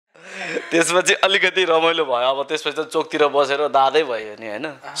त्यसपछि अलिकति रमाइलो भयो अब त्यसपछि त चोकतिर बसेर दादै भयो नि होइन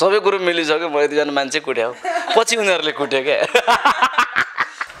सबै कुरो मिलिसक्यो मैले दुईजना मान्छे कुट्यो पछि उनीहरूले कुट्यो क्या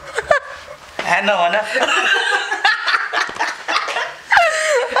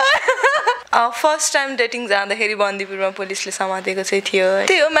फर्स्ट टाइम डेटिङ जाँदाखेरि बन्दीपुरमा पुलिसले समातेको चाहिँ थियो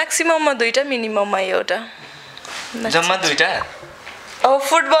त्यही हो म्याक्सिमममा 2टा मिनिमममा एउटा जम्मा 2टा अब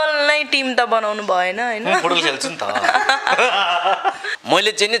फुटबल नै टिम त बनाउनु भएन हैन फुटबल खेल्छु नि त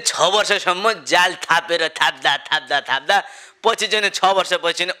मैले चाहिँ नि 6 वर्षसम्म जाल थापेर थाप्दा पछि चाहिँ 6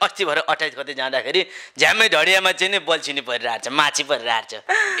 वर्षपछि नि अस्ति भएर 28 गते जाँदाखेरि झ्यामै ढडियामा चाहिँ नि बल्छिनी परिरहेछ माछी परिरहेछ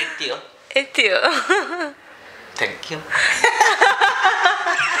यति हो थ्यांक यू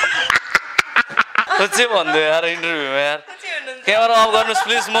कच्चे भन्दै यार इन्टरभ्यूमा यार क्यामेरा अफ गर्नुस्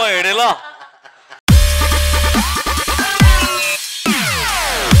प्लिज म हिँडेँ ल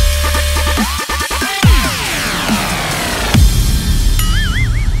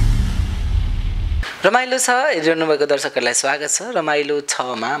रमाइलो छ हेरिरहनु भएको दर्शकहरूलाई स्वागत छ रमाइलो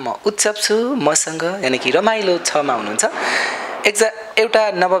 6 मा म उत्सव छु मसँग यानी कि रमाइलो 6 मा हुनुहुन्छ एउटा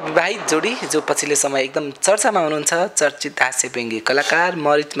नवविवाहित जोडी जो पछिल्लो समय एकदम चर्चामा हुनुहुन्छ चर्चित हास्य व्यङ्ग्य कलाकार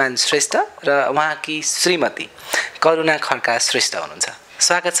मरिचमान श्रेष्ठ र उहाँकी श्रीमती करुणा खड्का श्रेष्ठ हुनुहुन्छ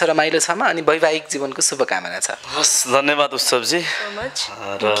स्वागत छ रमाइलो 6 मा अनि वैवाहिक जीवनको शुभकामना छ हस् धन्यवाद उत्सवजी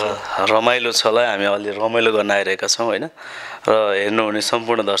र रमाइलो 6 लाई हामी अलि रमाइलो गर्न आइरहेका छौँ हैन र हेर्नुहुने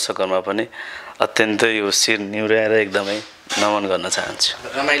सम्पूर्ण दर्शकहरुमा पनि अत्यन्तै यो शिर निहुर्याएर एकदमै नमन गर्न चाहन्छु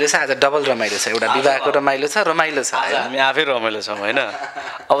रमाइलो छ आज डबल रमाइलो छ एउटा विवाहको रमाइलो छ हामी आफै रमाइलो छौँ हैन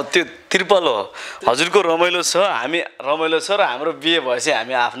अब त्यो त्रिपल हो हजुरको रमाइलो छ हामी रमाइलो छ र हाम्रो बिहे भएपछि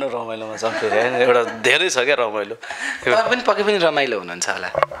हामी आफ्नो रमाइलोमा छौँ फेरि हैन एउटा धेरै छ क्या रमाइलो पनि पक्कै पनि रमाइलो हुनुहुन्छ होला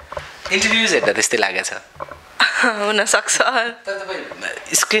इन्टरभ्युज हेर्दा त्यस्तै लागेछ हुन सक्छ तर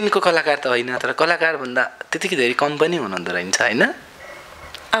तपाईँ स्क्रिनको कलाकार त होइन तर कलाकार भन्दा त्यतिकै धेरै कम पनि हुनुहुँदो रहेछ हैन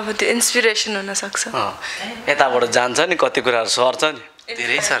अब त्यो इन्स्पिरेसन हुन सक्छ यताबाट जान्छ नि कति कुराहरू सर्छ नि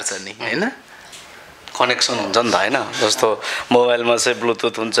धेरै सर्छ नि हैन कनेक्सन हुन्छ नि त हैन जस्तो मोबाइलमा चाहिँ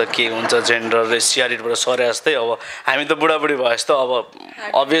ब्लुटुथ हुन्छ के हुन्छ जेन्डर रेसियालिटीबाट सरे जस्तै अब हामी त बुढाबुढी भए जस्तो अब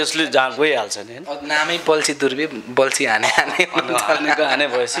अभियसली जहाँ गइहाल्छ नि हैन नामै बल्छी दुर्बे बल्छी हाने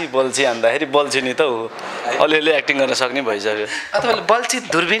भएपछि बल्छी हान्दाखेरि बल्छी नि त हो अलिअलि एक्टिङ गर्न सक्ने भइसक्यो तपाईँले बल्छी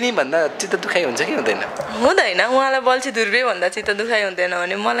दुर्बे नै भन्दा चित्त दुखाइ हुन्छ कि हुँदैन उहाँलाई बल्छी दुर्बे भन्दा चित्त दुखाइ हुँदैन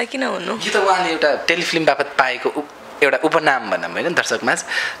भने मलाई किन हुनु यो त उहाँले एउटा टेलिफिल्म बापत पाएको एउटा उपनाम भनौँ हैन दर्शकमा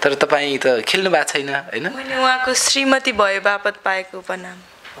तर तपाईँ त खेल्नु भएको छैन हैन मैले उहाँको श्रीमती भए बापत पाएको उपनाम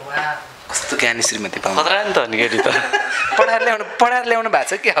कस्तो ज्ञानी श्रीमती पाउनु खतरा नि त नि केटी त पढाएर ल्याउनु भएको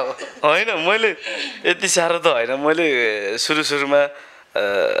छ क्या हो होइन मैले यति साह्रो त होइन मैले सुरुमा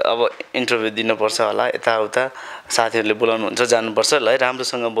अब इन्टरभ्यू दिनुपर्छ होला यताउता साथीहरूले बोलाउनुहुन्छ जानुपर्छ ल है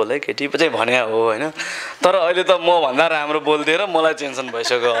राम्रोसँग बोल है केटी चाहिँ भने हो होइन तर अहिले त म भन्दा राम्रो बोलिदिएर मलाई टेन्सन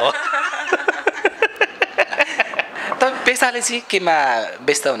भइसक्यो हो तपाईँ पेसाले चाहिँ केमा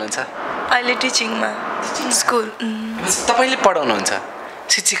व्यस्त हुनुहुन्छ अहिले टिचिङमा स्कुल तपाईँले पढाउनुहुन्छ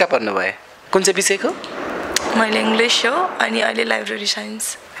शिक्षिका पढ्नुभयो कुन चाहिँ विषयको मैले इङ्ग्लिस हो अनि अहिले लाइब्रेरी साइन्स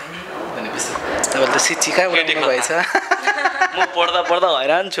तपाईँले त शिक्षिका हुनुभएछ म पढ्दा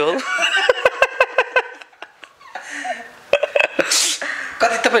हैरान छु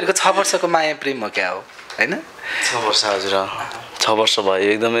कति तपाईँहरूको 6 वर्षको माया प्रेम हो क्या हो हैन 6 वर्ष हजुर 6 वर्ष भयो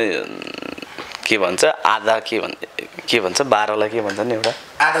एकदमै के भन्छ आधा के भन्छ 12 लाई के भन्छ नि एउटा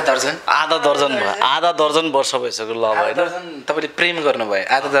आधा दर्जन वर्ष भइसक्यो लभ हैन तपाईले प्रेम गर्नुभयो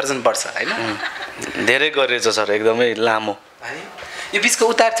आधा दर्जन वर्ष हैन धेरै गरिरहेछ सर एकदमै लामो यो बिचको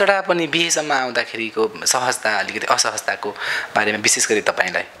उतार चढाव पनि बिहेसम्म आउँदाखेरिको सहजता अलिकति असहजताको बारेमा विशेष गरी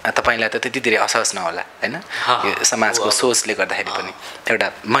तपाईलाई त त्यति धेरै असहज नहोला हैन यो समाजको सोचले गर्दाखेरि पनि एउटा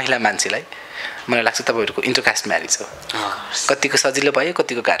महिला मान्छेलाई मलाई लाग्छ तपाईहरुको इन्टरकास्ट म्यारेज हो कतिको सजिलो भयो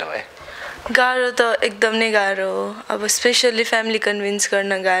कतिको गाह्रो भयो गाह्रो त एकदम नै गाह्रो हो अब स्पेशली फ्यामिली कन्भिन्स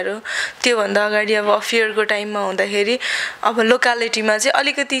गर्न गाह्रो त्योभन्दा अगाडि अब अफियरको टाइममा हुँदाखेरि अब लोकालिटीमा चाहिँ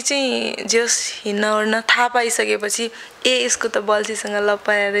अलिकति चाहिँ जस हिँड्न ओर्न थाहा पाइसकेपछि यसको त बल्छीसँग लभ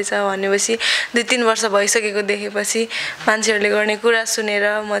पाएर रहेछ भनेपछि 2-3 वर्ष भइसकेको देखेपछि मान्छेहरूले गर्ने कुरा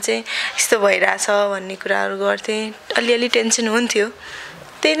सुनेर म चाहिँ यस्तो भइरहेछ भन्ने कुराहरू गर्थेँ अलिअलि टेन्सन हुन्थ्यो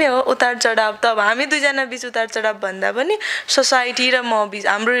त्यही नै हो उतार चढाव त अब हामी दुईजना बीच उतार चढाव भन्दा पनि सोसाइटी र म बीच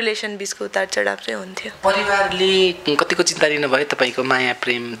हाम्रो रिलेसन बीचको उतार चढाव चाहिँ हुन्थ्यो परिवारले कतिको चिन्ता लिनुभयो तपाईको माया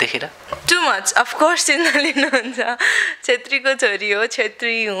प्रेम देखेर टु मच अफ कोर्स चिन्ता लिनुहुन्छ छेत्रीको छोरी हो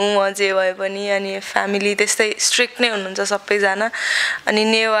छेत्री हुँ म जे भए पनि अनि फ्यामिली त्यस्तै स्ट्रिक्ट नै हुनुहुन्छ सबैजना अनि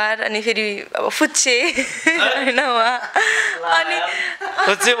नेवार अनि फेरि अब फुच्चे हैन उहाँ अनि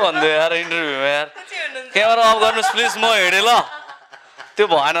फुच्चे भन्दै यार इन्टरभ्यूमा यार क्यामेरा अफ गर्नुस् प्लिज म हिँडेँ ल त्यो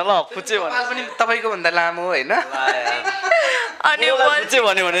भएन ल फुच्चे पनि तपाईको भन्दा लामो हैन अनि चाहिँ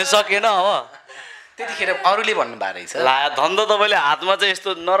भन्यो भने सकेन हो त्यतिखेर अरूले भन्नुभएको रहेछ ला धन्दा तपाईँले हातमा चाहिँ यस्तो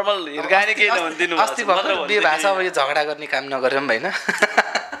नर्मल हिर्काने केही नभनिदिनु अस्ति भर्खर बिहे भाषा अब यो झगडा गर्ने काम नगरौँ होइन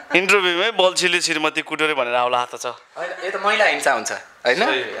इन्टरभ्यूमै बल्छीले श्रीमती कुटोरे भनेर आउला त छ होइन यो त महिला हिंसा हुन्छ होइन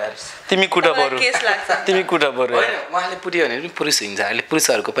तिमी कुटा बरु केस लाग्छ तिमी कुटा बरु होइन उहाँले पुर्यो भने पनि पुरुष हिंसा अहिले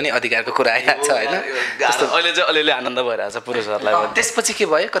पुरुषहरूको पनि अधिकारको कुरा आइरहेको छ होइन अहिले चाहिँ अलिअलि आनन्द भइरहेको छ पुरुषहरूलाई पनि। त्यसपछि के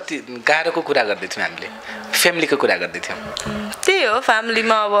भयो कति गाह्रोको कुरा गर्दै थियौँ हामीले फ्यामिलीको कुरा गर्दै थियौँ त्यही हो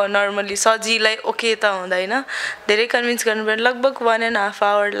फ्यामिलीमा अब नर्मली सजिलै ओके त हुँदैन धेरै कन्भिन्स गर्नु पर्यो लगभग 1.5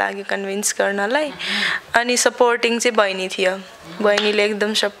 आवर लाग्यो कन्भिन्स गर्नलाई अनि सपोर्टिङ चाहिँ बहिनी थियो बहिनीले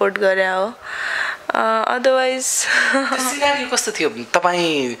एकदम सपोर्ट गरे हो अदरवाइज सिनारी कस्तो थियो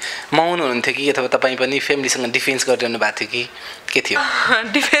तपाईँ मौन हुनुहुन्थ्यो कि अथवा तपाईँ पनि फ्यामिलीसँग डिफेन्स गरिरहनु भएको थियो कि के थियो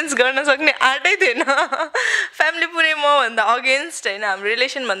डिफेन्स गर्न सक्ने आँटै थिएन फ्यामिली पुरै मभन्दा अगेन्स्ट होइन हाम्रो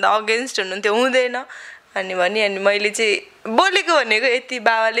रिलेसनभन्दा अगेन्स्ट हुनुहुन्थ्यो हुँदैन अनि मैले चाहिँ बोलेको भनेको यति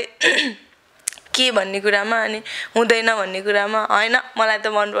बाबाले के भन्ने कुरामा अनि हुँदैन भन्ने कुरामा होइन मलाई त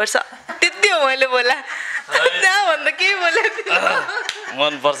मनपर्छ त्यति हो मैले बोला भन्दा केही बोलेको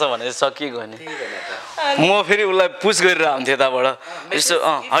मनपर्छ भने सकिएको नि म फेरि उसलाई पुस गरेर हुन्थेँ यताबाट यसो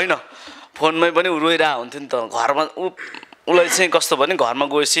होइन फोनमै पनि रोइरहेको हुन्थ्यो नि त घरमा उसलाई चाहिँ कस्तो भने घरमा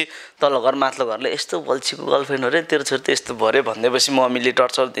गएपछि तल्लो घर माथिल्लो घरले यस्तो बल्छीको गर्लफ्रेन्ड हो रे तेरो छोरी त यस्तो भयो अरे भन्दैपछि मम्मीले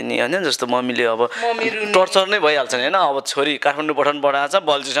टर्चर दिने होइन जस्तो मम्मीले अब टर्चर नै भइहाल्छ नि होइन अब छोरी काठमाडौँ पठाउनु पठाएको छ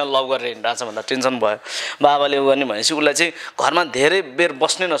बल्छीसँग लभ गरेर हिँडिरहेको छ भन्दा टेन्सन भयो बाबाले उ गर्ने भनेपछि उसलाई चाहिँ घरमा धेरै बेर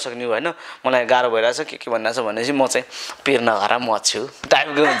बस्नै नसक्ने होइन मलाई गाह्रो भइरहेछ के भनिरहेछ भनेपछि म चाहिँ पिर्न घर म छु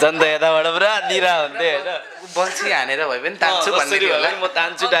टाइपको हुन्छ नि त यताबाट पुरा दिइरह हुन्थेँ होइन बल्छी हानेर भए पनि तान्छु भन्ने म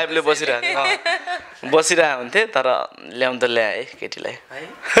तान्छु टाइपले बसिरहेको हुन्थेँ तर ल्याउनु त ल्याएँ केटीलाई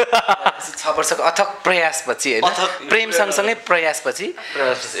 6 वर्षको अथक प्रयासपछि होइन प्रेम सँगसँगै प्रयासपछि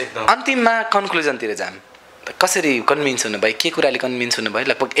अन्तिममा कन्क्लुजनतिर जाम कसरी कन्भिन्स हुनुभयो के कुराले कन्भिन्स हुनुभयो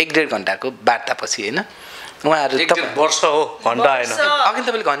लगभग 1.5 घन्टाको वार्तापछि होइन उहाँहरू वर्ष हो घन्टा होइन अघि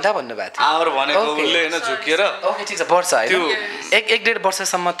तपाईँले घन्टा भन्नुभएको थियो आवर भनेको उसले होइन झुकेर ओके ठिक छ वर्ष होइन 1.5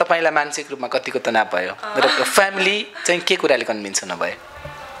 वर्षसम्म तपाईँलाई मानसिक रूपमा कतिको तनाव भयो र फ्यामिली चाहिँ के कुराले कन्भिन्स हुनुभयो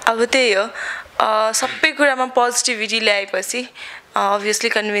अब त्यही हो सबै कुरामा पोजिटिभिटी ल्याएपछि अभियसली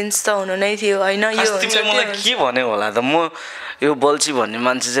कन्भिन्स त हुनु नै थियो होइन यो तिमीले मलाई के भन्यो होला त म यो बल्छी भन्ने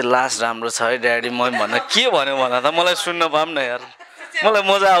मान्छे चाहिँ लास्ट राम्रो छ है ड्याडी म भन्न के भन्यो होला त मलाई सुन्न पाऊँ न यार मलाई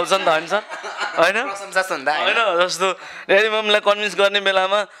मजा आउँछ नि त होइन सर होइन होइन जस्तो ड्याडी मम्मीलाई कन्भिन्स गर्ने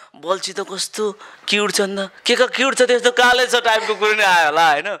बेलामा बल्छी त कस्तो क्युट छ नि त के क्युट छ त्यस्तो कालै छ टाइपको कुरो नै आयो होला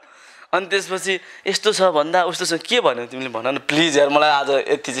होइन अनि त्यसपछि यस्तो छ भन्दा उस्तो छ के भन्यो तिमीले भन न प्लिज यार मलाई आज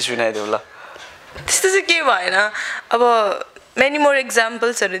यति चाहिँ सुनाइदेऊ ल त्यस्तो चाहिँ के भएन अब मेनी मोर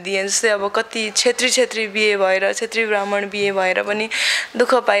इक्जाम्पल्सहरू दिएँ जस्तै अब कति छेत्री बिहे भएर छेत्री ब्राह्मण बिहे भएर पनि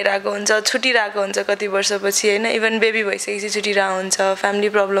दुःख पाइरहेको हुन्छ छुटिरहेको हुन्छ कति वर्षपछि होइन इभन बेबी भइसकेपछि छुटिरहेको हुन्छ फ्यामिली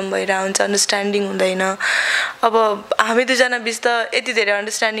प्रब्लम भइरहेको हुन्छ अन्डरस्ट्यान्डिङ हुँदैन अब हामी दुईजना बिच त यति धेरै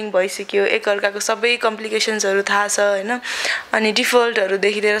अन्डरस्ट्यान्डिङ भइसक्यो एकअर्काको सबै कम्प्लिकेसन्सहरू थाहा छ होइन अनि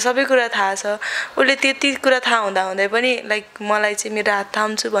डिफल्टहरूदेखि लिएर सबै कुरा थाहा छ उसले त्यति कुरा थाहा हुँदै पनि लाइक मलाई चाहिँ मेरो हात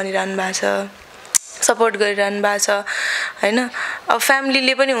थाम्छु भनिरहनु भएको छ सपोर्ट गरिरहनु भएको छ होइन अब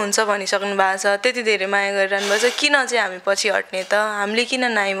फ्यामिलीले पनि हुन्छ भनिसक्नु भएको छ त्यति धेरै माया गरिरहनु भएको छ किन चाहिँ हामी पछि हट्ने त हामीले किन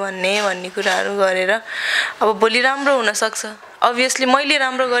नाइ भन्ने कुराहरू गरेर अब भोलि राम्रो हुनसक्छ अभियसली मैले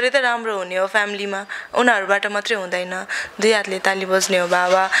राम्रो गरेँ त राम्रो हुने हो फ्यामिलीमा उनीहरूबाट मात्रै हुँदैन 2 हातले ताली बज्ने हो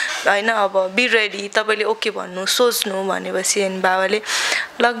बाबा होइन अब बी रेडी तपाईँले ओके भन्नु सोच्नु भनेपछि अनि बाबाले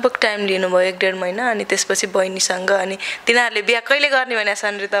लगभग टाइम लिनुभयो 1.5 महिना अनि त्यसपछि बहिनीसँग अनि तिनीहरूले बिहा कहिले गर्ने भने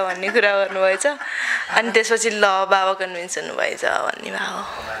सन्री त भन्ने कुरा गर्नुभएछ अनि त्यसपछि ल बाबा कन्भिन्स हुनुभएछ भन्ने भयो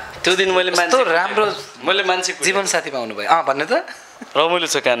त्यो दिन मैले मान्छे जीवनसाथी पाउनुभयो भन्नु त रमाइलो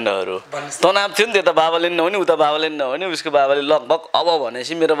छ काण्डहरू तनाव थियो नि त्यता बाबाले नि नहुने उता बाबाले नि नहुने उसको बाबाले लगभग अब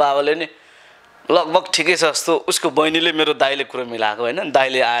भनेपछि मेरो बाबाले नि लगभग ठिकै छ जस्तो उसको बहिनीले मेरो दाइले कुरो मिलाएको होइन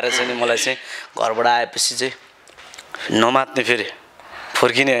दाइले आएर चाहिँ नि मलाई चाहिँ घरबाट आएपछि चाहिँ नमात्ने फेरि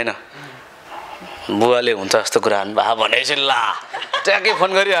फर्किने होइन बुवाले हुन्छ जस्तो कुरा भए भनेपछि ला ट्याक्कै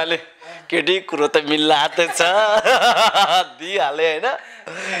फोन गरिहालेँ केटी कुरो त मिल्ला छ दिइहालेँ होइन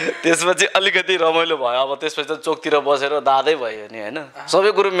त्यसपछि अलिकति रमाइलो भयो अब त्यसपछि त चोकतिर बसेर दादै भयो नि होइन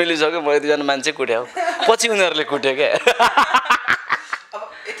सबै कुरो मिलिसक्यो मैले 2 जना मान्छे कुट्यो पछि उनीहरूले कुट्यो क्या अब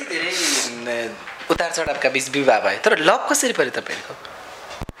यति धेरै उतार चढावका बिच विवाह भयो तर लभ कसरी पऱ्यो तपाईँको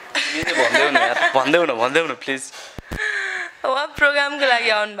भन्देऊ न प्लिज उहाँ प्रोग्रामको लागि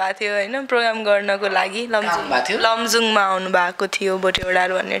आउनु भएको थियो होइन प्रोग्राम गर्नको लागि लमजुङमा आउनु भएको थियो बोटेवडार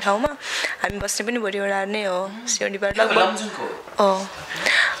भन्ने ठाउँमा हामी बस्ने पनि बोटेवडार नै हो सिउँडीबाट लगभग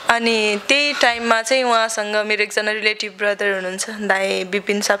अनि त्यही टाइममा चाहिँ उहाँसँग मेरो एकजना रिलेटिभ ब्रदर हुनुहुन्छ दाई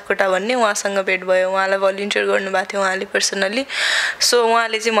विपिन सापकोटा भन्ने, उहाँसँग भेट भयो। उहाँलाई भलिन्टियर गर्नुभएको थियो उहाँले पर्सनली। सो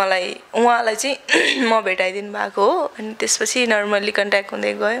उहाँले चाहिँ उहाँलाई चाहिँ म भेटाइदिनु भएको हो। अनि त्यसपछि नर्मल्ली कन्ट्याक्ट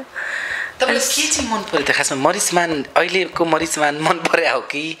हुँदै गयो। तपाईँलाई के चाहिँ मन पऱ्यो त खासमा? मरिचमान अहिलेको मरिचमान मन पर्या हो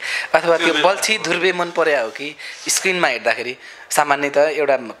कि अथवा त्यो बल्छी धुर्बे मन पर्या हो कि? स्क्रिनमा हेर्दाखेरि सामान्यतः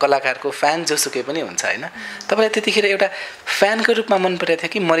एउटा कलाकारको फ्यान जोसुकै पनि हुन्छ होइन? तपाईँलाई त्यतिखेर एउटा फ्यानको रूपमा मन परेको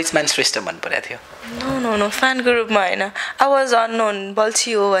थियो कि मरिचमान श्रेष्ठ मन परेको थियो? नो नो फ्यानको रूपमा होइन। आई वाज अननोन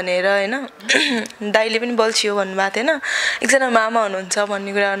बल्छी हो भनेर होइन। दाइले पनि बल्छी हो भन्नुभएको थिएन। एकजना मामा हुनुहुन्छ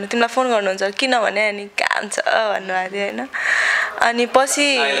भन्ने कुरा गर्नु, तिमीलाई फोन गर्नुहुन्छ किनभने अनि काम छ भन्नुभएको थियो होइन। अनि पछि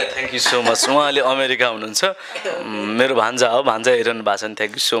थ्याङ्क यू सो मच। उहाँले अमेरिका हुनुहुन्छ, मेरो भान्जा हो, भान्जा हेरिरहनु भएको छ नि।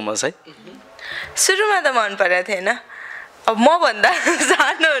 थ्याङ्क यू सो मच है। सुरुमा त मन परेको थिएन, अब मभन्दा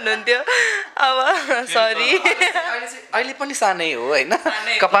सानो हुनुहुन्थ्यो। अब सरी, अहिले पनि सानै हो होइन?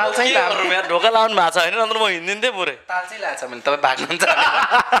 कपाल चाहिँ यहाँ ढोका लाउनु भएको छ होइन, अन्त म हिँडिदिन्थेँ पुरै। ताल चाहिँ लाग्छ मैले, तपाईँ भाग्नुहुन्छ।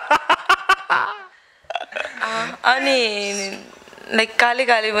 अनि लाइक काले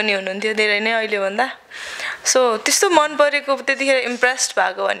काले पनि हुनुहुन्थ्यो धेरै नै अहिलेभन्दा। सो त्यस्तो मन परेको त्यतिखेर इम्प्रेस्ड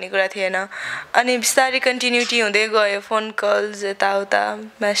भएको भन्ने कुरा थिएन। अनि बिस्तारै कन्टिन्युटी हुँदै गयो, फोन कल्स यताउता,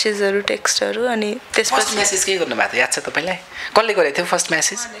 मेसेजहरू, टेक्स्टहरू। अनि त्यसपछि मेसेज के गर्नुभएको थियो याद छ तपाईँलाई? कसले गरेको थियो फर्स्ट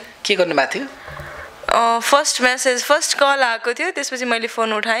मेसेज? के गर्नुभएको थियो? फर्स्ट कल आएको थियो, त्यसपछि मैले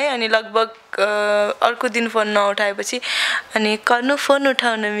फोन उठाएँ। अनि लगभग अर्को दिन फोन नउठाएपछि अनि कनु फोन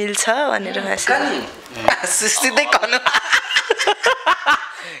उठाउन मिल्छ भनेर मेसेज। सिधै कनु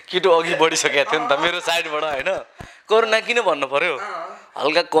केटो अघि बढिसकेको थियो नि त मेरो साइडबाट होइन। करुणा किन भन्नु पर्यो?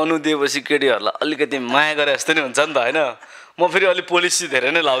 हल्का कनु दिएपछि केटीहरूलाई अलिकति माया गरे जस्तो नि हुन्छ नि त होइन। म फेरि अलिक पोलिसी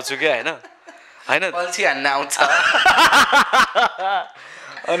धेरै नै लाउँछु क्या होइन। होइन बल्छी हान्न आउँछ।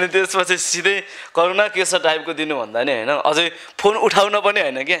 अनि त्यसपछि सिधै करुणा के छ टाइपको दिनु भन्दा नि होइन, अझै फोन उठाउन पनि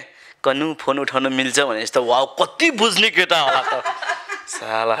होइन क्या, कनु फोन उठाउन मिल्छ भने यस्तो वाउ कति बुझ्ने केटा होला त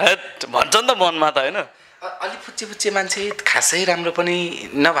साला हेट भन्छ नि त मनमा त होइन। अलि फुच्चे फुच्चे मान्छे, खासै राम्रो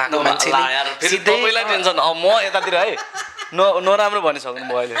पनि नभएको मान्छे तपाईँलाई टेन्सन। म यतातिर है नराम्रो भनिसक्नु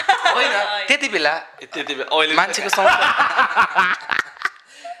भयो अहिले होइन। त्यति बेला अहिले मान्छेको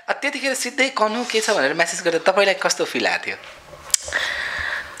त्यतिखेर सिधै कनु के छ भनेर मेसेज गरेर तपाईँलाई कस्तो फिल आएको थियो?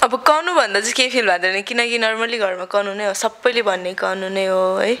 अब कनु भन्दा चाहिँ केही फिल भएको थिएन, किनकि नर्मली घरमा कनु नै हो, सबैले भन्ने कनु नै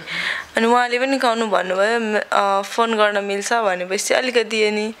हो है। अनि उहाँले पनि कनु भन्नुभयो, फोन गर्न मिल्छ भनेपछि अलिकति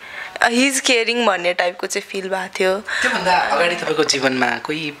अनि हिज केयरिङ भन्ने टाइपको चाहिँ फिल भएको थियो। त्योभन्दा अगाडि तपाईँको जीवनमा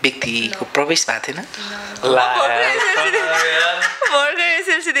कोही व्यक्तिको प्रवेश भएको थिएन? भर्खर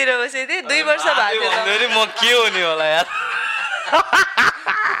एसएलसीतिर बसेको थिएँ, 2 वर्ष भएको थियो। म के हो नि होला यार,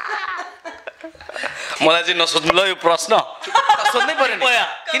 मलाई चाहिँ नसोध्नु ल यो प्रश्न। सोध्नै पर्यो नि।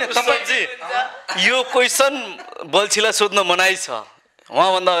 किन तपाईँ चाहिँ यो क्वेसन बल्छीलाई सोध्न मनाइ छ?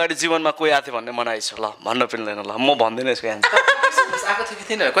 उहाँभन्दा अगाडि जीवनमा कोही आएको थियो भन्ने मनाइ छ? ल भन्न पिल्दैन। ल म भन्दिनँ यसको एन्सर। आएको थियो कि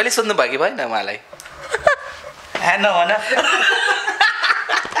थिएन? कहिले सोध्नु भयो कि भएन उहाँलाई? नभन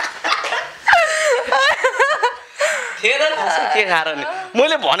के खाएर नि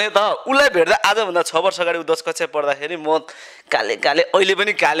मैले भने त उसलाई भेट्दा आजभन्दा 6 वर्ष अगाडि 10 कक्षा पढ्दाखेरि म काले काले, अहिले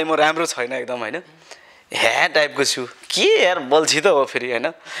पनि काले, म राम्रो छैन एकदम होइन, ह्या टाइपको छु के यार, बल्छी त हो फेरि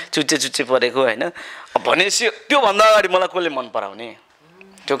होइन, चुच्चे चुच्चे परेको होइन। भनेपछि त्योभन्दा अगाडि मलाई कसले मन पराउने?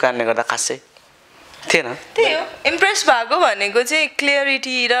 त्यो कारणले गर्दा खासै थिएन। त्यही हो, इम्प्रेस भएको भनेको चाहिँ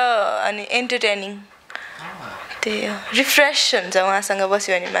क्लियरिटी र अनि एन्टरटेनिङ, त्यही हो। रिफ्रेस हुन्छ उहाँसँग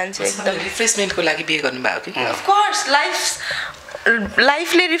बस्यो भने मान्छे एकदम। रिफ्रेसमेन्टको लागि बिहे गर्नुभयो कि? अफकोर्स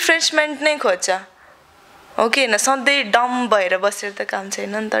लाइफले रिफ्रेसमेन्ट नै खोज्छ हो कि होइन। सधैँ डम भएर बसेर त काम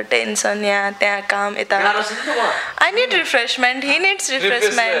छैन नि त, टेन्सन यहाँ त्यहाँ काम यता। I need refreshment, he needs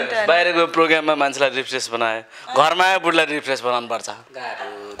refreshment. बाहिरको प्रोग्राममा मान्छेलाई रिफ्रेस बनायो, घरमा आयो बुढलाई रिफ्रेस बनाउनु पर्छ।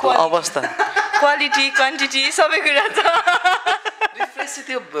 अवस्था क्वालिटी क्वान्टिटी सबै कुरा छ। रिफ्रेस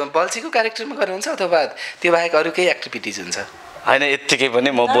त्यो बल्छीको क्यारेक्टरमा गर्नुहुन्छ अथवा त्यो बाहेक अरू केही एक्टिभिटिज हुन्छ? होइन यत्तिकै पनि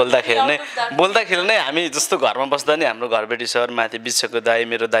म बोल्दाखेरि नै हामी जस्तो घरमा बस्दा नि हाम्रो घरबेटी सर, माथि बिचको दाई,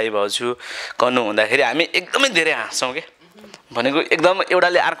 मेरो दाई भाउजू कनु हुँदाखेरि हामी एकदमै धेरै हाँस्छौँ क्या। भनेको एकदम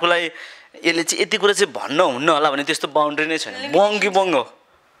एउटाले अर्कोलाई यसले चाहिँ यति कुरा चाहिँ भन्न हुन्न होला भने त्यस्तो बााउन्ड्री नै छैन। बङ कि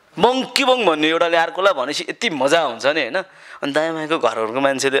बङ भन्ने एउटाले अर्कोलाई भनेपछि यति मजा हुन्छ नि होइन। अनि दायाँ माइको घरहरूको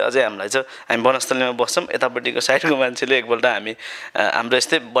मान्छेले अझै हामीलाई चाहिँ, हामी वनस्थलीमा बस्छौँ, यतापट्टिको साइडको मान्छेले एकपल्ट हाम्रो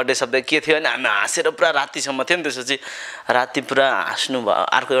यस्तै बर्थडे शब्द के थियो अनि हामी हाँसेर पुरा रातिसम्म थियो नि। त्यसपछि राति पुरा हाँस्नु भयो।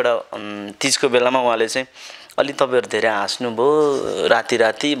 अर्को एउटा तिजको बेलामा उहाँले चाहिँ अलि तपाईँहरू धेरै हाँस्नुभयो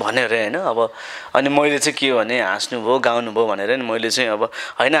राति भन्यो अरे होइन। अब अनि मैले चाहिँ के भने हाँस्नुभयो गाउनुभयो भनेर नि मैले चाहिँ अब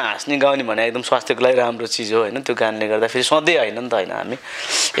होइन हाँस्ने गाउने भने एकदम स्वास्थ्यको लागि राम्रो चिज हो होइन। त्यो कारणले गर्दा फेरि सधैँ होइन नि त होइन, हामी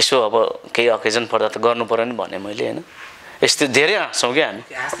यसो अब केही अकेजन पर्दा त गर्नु पऱ्यो नि भने मैले होइन। यस्तो धेरै हाँस्छौँ क्या हामी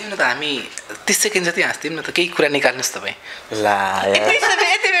हाँस्थ्यौँ न त हामी 30 सेकेन्ड जति हाँस्थ्यौँ न त केही कुरा निकाल्नुहोस् तपाईँ ला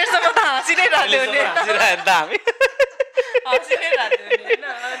यति बेरसम्म त हाँसी नै रहन्थ्यो नि हामी हाँसी नै रहन्थ्यो नि हैन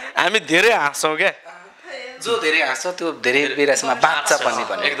हामी धेरै हाँस्छौँ क्या जो धेरै हाँस्छ त्यो धेरै बेलासम्म बाँच्छ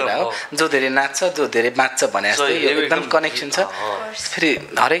भन्ने कुरा हो जो धेरै नाच्छ जो धेरै बाँच्छ भने जस्तो यो एकदम कनेक्सन छ फेरि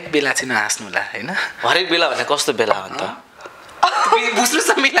हरेक बेला चाहिँ नहाँस्नु होला होइन हरेक बेला भने कस्तो बेला हो त बुझ्नुहोस्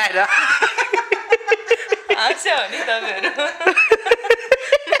न मिलाएर हाँस्छ हो नि तपाईँहरू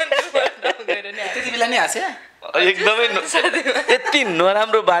त्यति बेला नि हाँस्यो एकदमै यति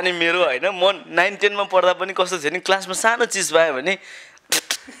नराम्रो बानी मेरो होइन म 9, 10 मा पढ्दा पनि कस्तो थियो नि क्लासमा सानो चिज पायो भने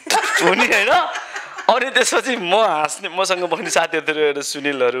हुने होइन अनि त्यसपछि म हाँस्ने मसँग बस्ने साथीहरू थियो एउटा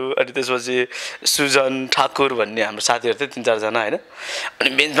सुनिलहरू अनि त्यसपछि सुजन ठाकुर भन्ने हाम्रो साथीहरू थियो 3-4 जना होइन अनि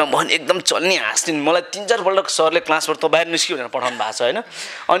बेन्चमा बस्ने एकदम चल्ने हाँस्ने मलाई 3-4 पल्ट सरले क्लासबाट त बाहिर निस्क्यो भनेर पठाउनु भएको छ होइन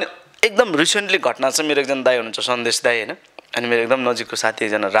अनि एकदम रिसेन्टली घटना चाहिँ मेरो एकजना दाइ हुनुहुन्छ सन्देश दाइ होइन अनि मेरो एकदम नजिकको साथी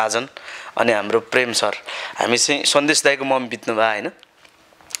एकजना राजन अनि हाम्रो प्रेम सर हामी चाहिँ सन्देश दाइको मम्मी बित्नु भयो होइन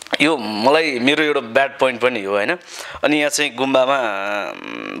यो मलाई मेरो एउटा ब्याड पोइन्ट पनि हो होइन अनि यहाँ चाहिँ गुम्बामा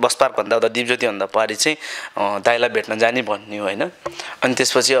बस पार्क भन्दा उता दिपज्योति भन्दा पहाडी चाहिँ दाइलाई भेट्न जाने भन्ने हो होइन अनि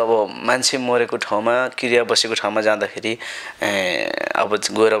त्यसपछि अब मान्छे मरेको ठाउँमा क्रिया बसेको ठाउँमा जाँदाखेरि अब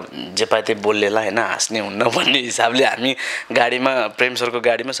गएर जे पाए त्यही बोल्नेलाई होइन हाँस्ने हुन्न भन्ने हिसाबले हामी गाडीमा प्रेम सरको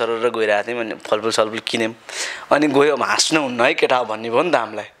गाडीमा सरर गइरहेको थियौँ अनि फलफुल सलफुल किन्यौँ अनि गयो हाँस्नु हुन्न है केटा भन्ने भयो नि त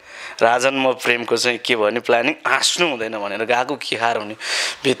हामीलाई राजन म प्रेमको चाहिँ के भयो भने प्लानिङ हाँस्नु हुँदैन भनेर गएको के खाएर हुने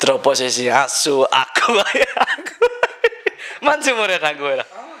भित्र पसेपछि हाँस्छु आएको मान्छे मरेर खाएको गएर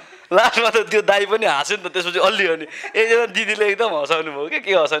लास्टमा त त्यो दाइ पनि हाँस्यो नि त त्यसपछि अलि अनि एकजना दिदीले एकदम हँसाउनु भयो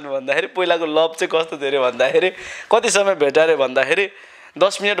के हँसाउनु भन्दाखेरि पहिलाको लभ चाहिँ कस्तो थियो अरे भन्दाखेरि कति समय भेट्यो अरे भन्दाखेरि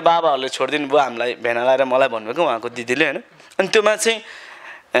 10 मिनट बाबाहरूले छोडिदिनु भयो हामीलाई भेना लगाएर मलाई भन्नुभएको उहाँको दिदीले होइन अनि त्योमा चाहिँ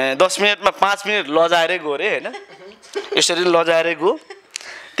 10 मिनटमा 5 मिनट लजाएरै गयो अरे होइन यसरी लजाएरै गयो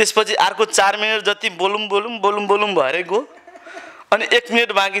त्यसपछि अर्को 4 मिनट जति बोलुम भएरै गयो अनि 1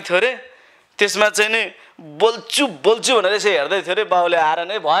 मिनट बाँकी थियो अरे त्यसमा चाहिँ नि बोल्छु भनेर यसो हेर्दै थियो अरे बाउले आएर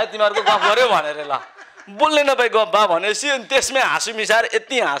नै भयो तिमीहरूको गफ गर्यो भनेर ल बोल्ने नपाई गफ बा भनेपछि अनि त्यसमै हाँसु मिसाएर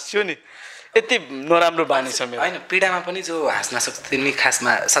यति हाँस्यो नि यति नराम्रो बानी छ मेरो होइन पीडामा पनि जो हाँस्न सक्छ तिमी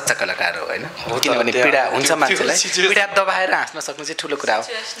खासमा सच्चा कलाकार हो होइन किनभने पीडा हुन्छ मान्छेलाई पीडा दबाएर हाँस्न सक्नु चाहिँ ठुलो कुरा हो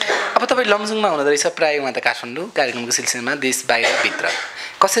अब तपाईँ लमजुङमा हुनुहुँदो रहेछ प्रायः उहाँ त काठमाडौँ कार्यक्रमको सिलसिलामा देश बाहिर भित्र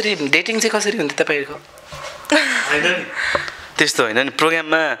कसरी डेटिङ चाहिँ कसरी हुन्थ्यो तपाईँहरूको त्यस्तो होइन नि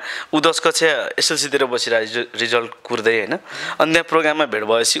प्रोग्राममा उदस कक्षा एसएलसीतिर बसिरहेको रिजल्ट कुर्दै होइन अनि त्यहाँ प्रोग्राममा भेट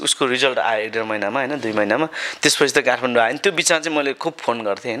भएपछि उसको रिजल्ट आयो 1.5 महिनामा होइन 2 महिनामा त्यसपछि त काठमाडौँ आयो नि त्यो बिचमा चाहिँ मैले खुब फोन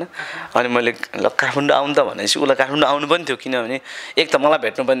गर्थेँ होइन अनि मैले ल काठमाडौँ आउनु त भनेपछि उसलाई काठमाडौँ आउनु पनि थियो किनभने एक त मलाई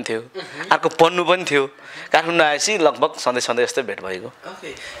भेट्नु पनि थियो अर्को पढ्नु पनि थियो काठमाडौँ आएपछि लगभग सधैँ यस्तै भेट भएको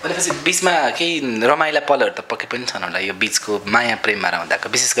भनेपछि बिचमा केही रमाइला पलहरू त पक्कै पनि छन् होला यो बिचको माया प्रेममा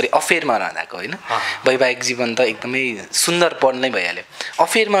रहँदाको विशेष गरी अफेयरमा रहँदाको होइन वैवाहिक जीवन त एकदमै सुन्दर नै भइहाल्यो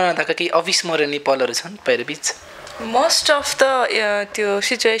अफेयरमा रहँदाका केही अविस्मरणीय पलहरू छन् पहिलो बिच मोस्ट अफ द त्यो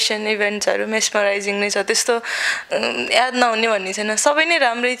सिचुएसन इभेन्ट्सहरू मेस्मराइजिङ नै छ त्यस्तो याद नहुने भन्ने छैन सबै नै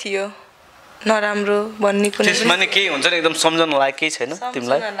राम्रै थियो नराम्रो भन्ने कुनै त्यसमा नि केही हुन्छ नि एकदम सम्झन लायक केही छैन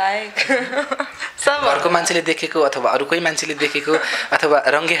तिमीलाई घरको मान्छेले देखेको अथवा अरू कोही मान्छेले देखेको अथवा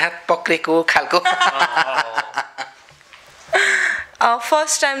रङ्गे हात पक्रेको खालको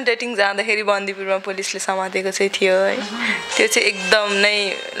फर्स्ट टाइम डेटिङ जाँदाखेरि बन्दीपुरमा पुलिसले समातेको चाहिँ थियो है त्यो चाहिँ एकदम नै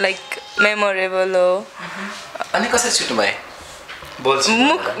लाइक मेमोरेबल हो अनि कसरी छुट्नु भयो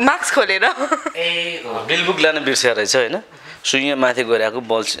मुख मास्क खोलेर बिलबुक लान बिर्सेर रहेछ होइन सुइँ माथि गइरहेको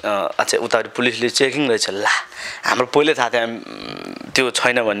बल्छी अच्छा उता पुलिसले चेकिङ रहेछ ला हाम्रो पहिले थाहा थियो त्यो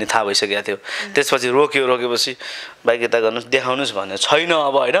छैन भन्ने थाहा भइसकेको थियो त्यसपछि रोकेपछि बाइक यता गर्नुहोस् देखाउनुहोस् भने छैन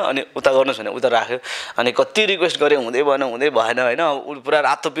अब होइन अनि उता गर्नुहोस् भने उता राख्यो अनि कति रिक्वेस्ट गरेँ हुँदै भएन होइन अब पुरा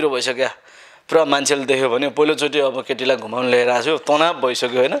रातो पिरो भइसक्यो पुरा मान्छेले देख्यो भने पहिलोचोटि अब केटीलाई घुमाउनु लिएर आएको छु तनाव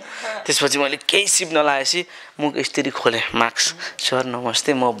भइसक्यो होइन त्यसपछि मैले केही सिप नलाएपछि मुख यस्तरी खोलेँ मास्क सर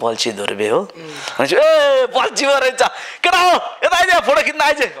नमस्ते म बल्छी धुर्बे हो अनि ए बल्छी रहेछ केटा हो यता आइज फोटो खिच्न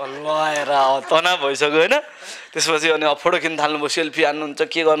आइज लगाएर तनाव भइसक्यो होइन त्यसपछि अनि अब फोटो खिच्न थाल्नुभयो सेल्फी हान्नुहुन्छ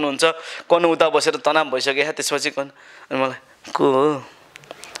के गर्नुहुन्छ कनु उता बसेर तनाव भइसक्यो त्यसपछि अनि मलाई को हो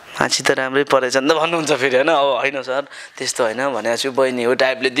मान्छे त राम्रै परेछ नि त भन्नुहुन्छ फेरि होइन अब होइन सर त्यस्तो होइन भनेको छु बहिनी हो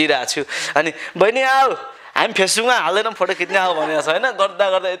टाइपले दिइरहेको छु अनि बहिनी आऊ हामी फेसबुकमा हाल्दैनौँ फोटो खिच्ने आऊ भनेको छ होइन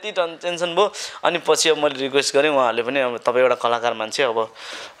गर्दा यति टेन्सन भयो अनि पछि अब मैले रिक्वेस्ट गरेँ उहाँहरूले पनि अब तपाईँ एउटा कलाकार मान्छे अब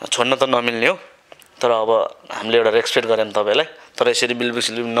छोड्न त नमिल्ने हो तर अब हामीले एउटा रेस्पेक्ट गऱ्यौँ तपाईँलाई तर यसरी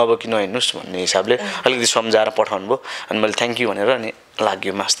बिलबिल नबोकी नहिँड्नुहोस् भन्ने हिसाबले अलिकति सम्झाएर पठाउनु भयो अनि मैले थ्याङ्क यू भनेर अनि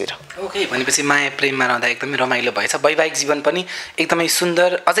लाग्यो मासतिर ओके भनेपछि माया प्रेममा रहँदा एकदमै रमाइलो भएछ वैवाहिक जीवन पनि एकदमै सुन्दर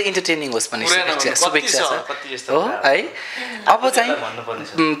अझै इन्टरटेनिङ होस् भन्ने शुभेच्छा छ हो है अब चाहिँ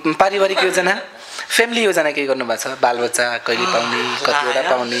पारिवारिक योजना फ्यामिली योजना के गर्नुभएको छ बालबच्चा कहिले पाउने कतिवटा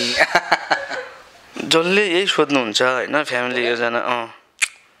पाउने जसले यही सोध्नुहुन्छ होइन फ्यामिली योजना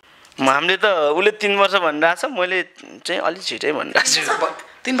हामीले त उसले 3 वर्ष भनिरहेको छ मैले चाहिँ अलिक छिटै भनिरहेको छु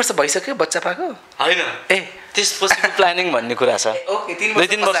 3 वर्ष भइसक्यो बच्चा पाएको होइन ए त्यसपछि प्लानिङ भन्ने कुरा छ ओके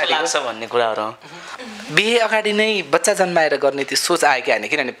 2-3 वर्ष लाग्छ भन्ने कुराहरू बिहे अगाडि नै बच्चा जन्माएर गर्ने त्यो सोच आयो कि होइन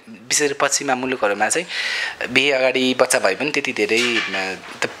किनभने विशेष गरी पश्चिमा मुलुकहरूमा चाहिँ बिहे अगाडि बच्चा भए पनि त्यति धेरै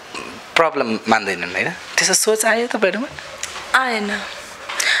प्रब्लम मान्दैनन् होइन त्यसो सोच आयो तपाईँहरूमा आएन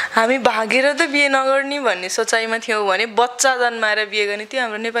हामी भागेर त बिहे नगर्ने भन्ने सोचाइमा थियौँ भने बच्चा जन्माएर बिहे गर्ने त्यो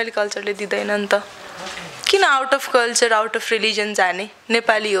हाम्रो नेपाली कल्चरले दिँदैन नि त किन out of culture out of religion जाने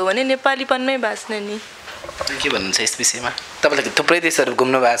नेपाली हो भने नेपालीपनमै बाँच्ने नि के भन्नुहुन्छ यस विषयमा तपाईँले थुप्रै देशहरू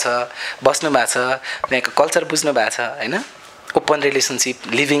घुम्नु भएको छ बस्नु भएको छ त्यहाँको कल्चर बुझ्नु भएको छ होइन ओपन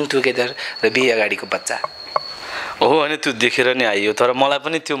रिलेसनसिप लिभिङ टुगेदर र बिहे अगाडिको बच्चा हो अनि त्यो देखेर नै आइयो तर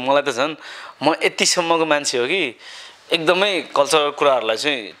मलाई त झन् म यतिसम्मको मान्छे हो कि एकदमै कल्चरल कुराहरूलाई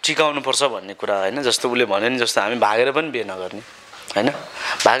चाहिँ टिकाउनुपर्छ भन्ने कुरा होइन जस्तो उसले भन्यो नि जस्तो हामी भागेर पनि बिहे नगर्ने होइन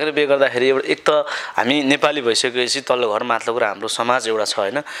भागेर बिहे गर्दाखेरि एउटा एक त हामी नेपाली भइसकेपछि तल्लो घर माथिल्लो कुरा हाम्रो समाज एउटा छ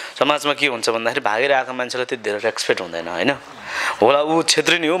होइन समाजमा के हुन्छ भन्दाखेरि भागेर आएको मान्छेलाई त्यति धेरै रेस्पेक्ट हुँदैन होइन होला ऊ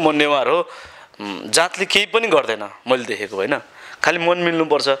क्षेत्री नै हो म नेवार हो जातले केही पनि गर्दैन मैले देखेको होइन खालि मन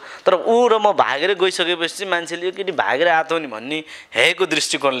मिल्नुपर्छ तर ऊ र म भागेर गइसकेपछि चाहिँ मान्छेले यो केटी भागेर आएको नि भन्ने हेको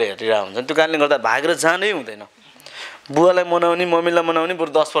दृष्टिकोणले हेरिरहेको हुन्छ त्यो कारणले गर्दा भागेर जानै हुँदैन बुवालाई मनाउने मम्मीलाई मनाउने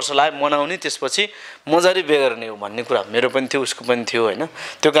बरु 10 वर्ष लाग्यो मनाउने त्यसपछि मजाले बिहे गर्ने हो भन्ने कुरा मेरो पनि थियो उसको पनि थियो होइन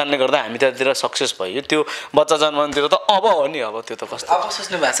त्यो कारणले गर्दा हामी त्यतातिर सक्सेस भयो त्यो बच्चा जन्माउनुतिर त अब हो नि अब त्यो त कस्तो अब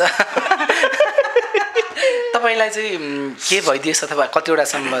सोच्नु भएको छ तपाईँलाई चाहिँ के भइदिएछ अथवा कतिवटा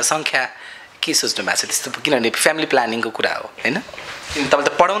सङ्ख्या के सोच्नु भएको छ त्यस्तो किनभने फ्यामिली प्लानिङको कुरा हो होइन तपाईँ त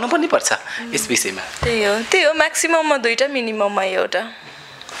पढाउनु पनि पर्छ यस विषयमा त्यही हो म्याक्सिमममा 2टा मिनिमममा एउटा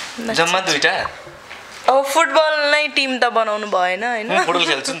जम्मा 2टा अब फुटबल नै टिम त बनाउनु भएन होइन फुटबल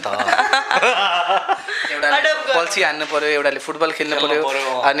खेल्छु नि त एउटाले बल्छी हान्नु पर्यो एउटाले फुटबल खेल्नु पर्यो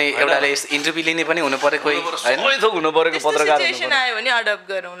अनि एउटाले इन्टरभ्यू लिने पनि हुनु पर्यो कोही होइन थोक हुनु पर्यो पत्रकार सिचुएसन आयो भने अडप्ट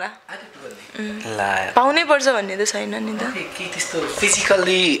गरौँला पाउनै पर्छ भन्ने त छैन नि त के त्यस्तो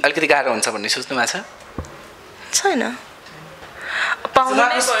फिजिकल्ली अलिकति गाह्रो हुन्छ भन्ने सोच्नु भएको छैन पाउनु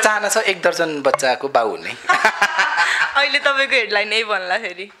चाहना छ 1 दर्जन बच्चाको बाउ हुने अहिले तपाईँको हेडलाइन नै भन्ला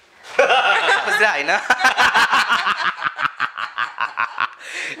फेरि होइन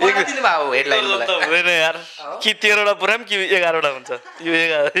हुँदैन यार कि 13वटा पुऱ्याम कि 11वटा हुन्छ यो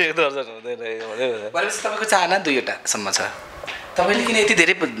 1 दर्जन हुँदैन तपाईँको चाहना 2वटासम्म छ तपाईँले किन यति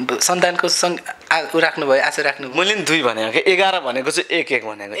धेरै सन्तानको राख्नुभयो आशा राख्नुभयो मैले नि 2 भनेको कि 11 भनेको चाहिँ 1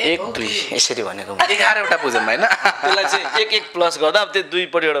 भनेको 1 2 यसरी भनेको 11वटा बुझौँ होइन त्यसलाई चाहिँ 1 1 प्लस गर्दा अब त्यो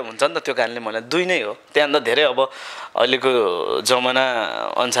 2 परिबाट हुन्छ नि त त्यो कारणले मलाई 2 नै हो त्यहाँभन्दा धेरै अब अहिलेको जमाना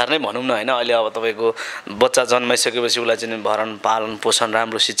अनुसार नै भनौँ न होइन अहिले अब तपाईँको बच्चा जन्माइसकेपछि उसलाई चाहिँ भरण पालन पोषण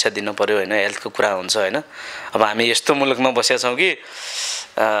राम्रो शिक्षा दिनु पऱ्यो होइन हेल्थको कुरा हुन्छ होइन अब हामी यस्तो मुलुकमा बसेका छौँ कि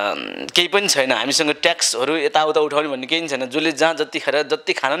केही पनि छैन हामीसँग ट्याक्सहरू यताउता उठाउने भन्ने केही छैन जसले जहाँ जति खाएर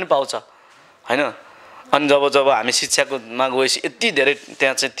जति खान नि पाउँछ होइन अनि जब हामी शिक्षाकोमा गएपछि यति धेरै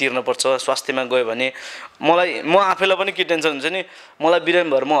त्यहाँ चाहिँ तिर्नुपर्छ स्वास्थ्यमा गयो भने म आफैलाई पनि के टेन्सन हुन्छ नि मलाई बिरामी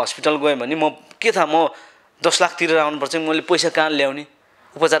भएर म हस्पिटल गएँ भने म के थाहा म 10 लाख तिरेर आउनुपर्छ मैले पैसा कहाँ ल्याउने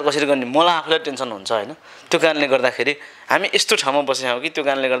उपचार कसरी गर्ने मलाई आफूलाई टेन्सन हुन्छ होइन त्यो कारणले गर्दाखेरि हामी यस्तो ठाउँमा बसेका छौँ कि त्यो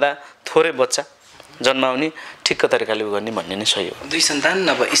कारणले गर्दा थोरै बच्चा जन्माउने ठिक्क तरिकाले गर्ने भन्ने नै सही हो 2 सन्तान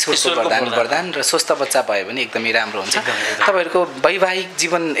अब ईश्वरको वरदान र स्वस्थ बच्चा भयो भने एकदमै राम्रो हुन्छ तपाईँहरूको वैवाहिक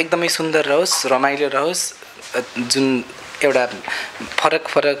जीवन एकदमै सुन्दर रहोस् रमाइलो रहोस् जुन एउटा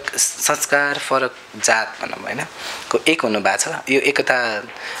फरक संस्कार फरक जात भनौँ होइन को एक हुनु भएको छ यो एकता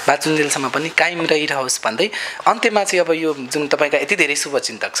बाचुन्जेलसम्म पनि कायम रहिरहोस् भन्दै अन्त्यमा चाहिँ अब यो जुन तपाईँका यति धेरै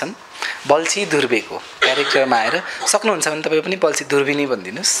शुभचिन्तक छन् बल्छी धुर्बेको क्यारेक्टरमा आएर सक्नुहुन्छ भने तपाईँ पनि बल्छी धुर्बे नै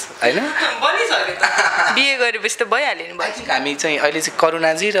भनिदिनुहोस् होइन बिहे गरेपछि त भइहाल्यो नि हामी चाहिँ अहिले चाहिँ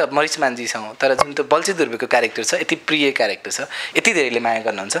करुणाजी र मरिचमानजी छौँ तर जुन त्यो बल्छी धुर्बेको क्यारेक्टर छ यति प्रिय क्यारेक्टर छ यति धेरैले माया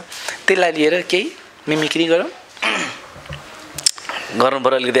गर्नुहुन्छ त्यसलाई लिएर केही मिमिक्री गरौँ गर्नु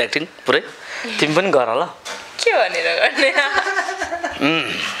पर्यो अलिकति एक्टिङ पुरै तिमी पनि गर ल के भनेर गर्ने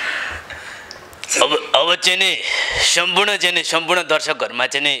अब चाहिँ नि सम्पूर्ण दर्शकहरूमा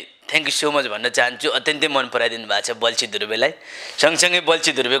चाहिँ नि थ्याङ्क यू सो मच भन्न चाहन्छु अत्यन्तै मन पराइदिनु भएको छ बल्छी धुर्बेलाई सँगसँगै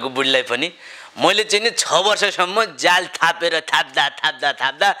बल्छी धुर्बेको बुढीलाई पनि मैले चाहिँ नि 6 वर्षसम्म जाल थापेर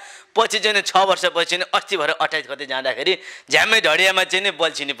थाप्दा पछि चाहिँ नि 6 वर्षपछि नि अस्ति भएर 28 गते जाँदाखेरि झ्याम्मै ढडियामा चाहिँ नि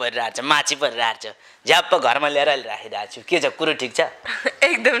बल्छिनी परिरहेको छ माछी परिरहेको छ झ्याप्प घरमा ल्याएर राखिरहेको छु के छ कुरो ठिक छ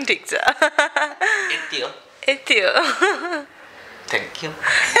एकदम ठिक छ यति हो थ्याङ्क यू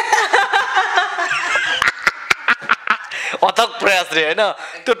अथक प्रयास रे होइन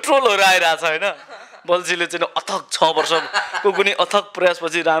त्यो ट्रोलहरू आइरहेछ होइन बल्छीले चाहिँ अथक 6 वर्षको कुनै अथक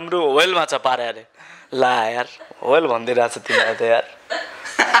प्रयासपछि राम्रो वेल माछा पारे अरे ला यार वेल भनिदिइरहेछ तिमीलाई त यार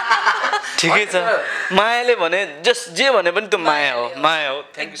ठिकै छ मायाले भने जे भने पनि त्यो माया हो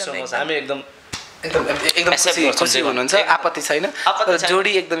थ्याङ्क यू सो मच हामी एकदम खुसी हुनुहुन्छ आपत्ति छैन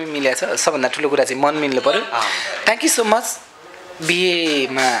जोडी एकदमै मिलेको छ सबभन्दा ठुलो कुरा चाहिँ मन मिल्नु पर्यो थ्याङ्क यू सो मच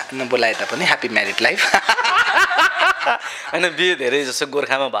बिहेमा नबोलाए तापनि ह्याप्पी म्यारिड लाइफ होइन बिहे धेरै जस्तो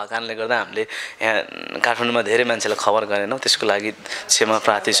गोर्खामा भएको कारणले गर्दा हामीले यहाँ काठमाडौँमा धेरै मान्छेलाई खबर गरेनौँ त्यसको लागि क्षमा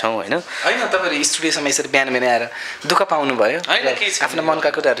प्रार्थी छौँ होइन तपाईँहरू स्टुडियोसम्म यसरी बिहान आएर दुःख पाउनुभयो आफ्नो मनका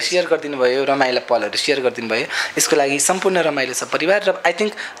कुराहरू सेयर गरिदिनु भयो रमाइलो पलहरू सेयर गरिदिनु भयो यसको लागि सम्पूर्ण रमाइलो छ परिवार र आई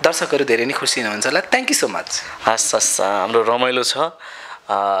थिङ्क दर्शकहरू धेरै नै खुसी हुनुहुन्छ होला थ्याङ्क यू सो मच हस् हाम्रो रमाइलो छ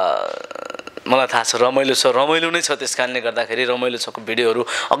मलाई थाहा छ रमाइलो नै छ त्यस कारणले गर्दाखेरि रमाइलो छको भिडियोहरू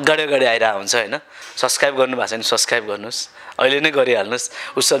अगाडि आइरहेको हुन्छ होइन सब्सक्राइब गर्नुभएको छ भने सब्सक्राइब गर्नुहोस् अहिले नै गरिहाल्नुहोस्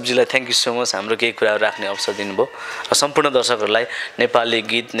उत्सवजीलाई थ्याङ्क यू सो मच हाम्रो केही कुराहरू राख्ने अवसर दिनुभयो र सम्पूर्ण दर्शकहरूलाई नेपाली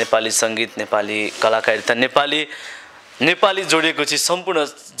गीत नेपाली सङ्गीत नेपाली कलाकारिता नेपाली जोडिएको चिज सम्पूर्ण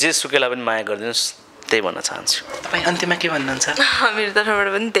जे सुकेलाई पनि माया गरिदिनुहोस् त्यही भन्न चाहन्छु तपाईँ अन्त्यमा के भन्नुहुन्छ मेरो तर्फबाट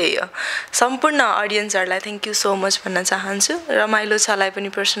पनि त्यही हो सम्पूर्ण अडियन्सहरूलाई थ्याङ्क यू सो मच भन्न चाहन्छु रमाइलो छलाई पनि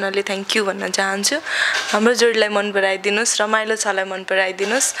पर्सनली थ्याङ्क यू भन्न चाहन्छु हाम्रो जोडीलाई मन पराइदिनुहोस् रमाइलो छलाई मन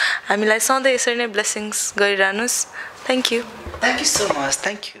पराइदिनुहोस् हामीलाई सधैँ यसरी नै blessings गरिरहनुहोस् thank you so much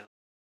thank you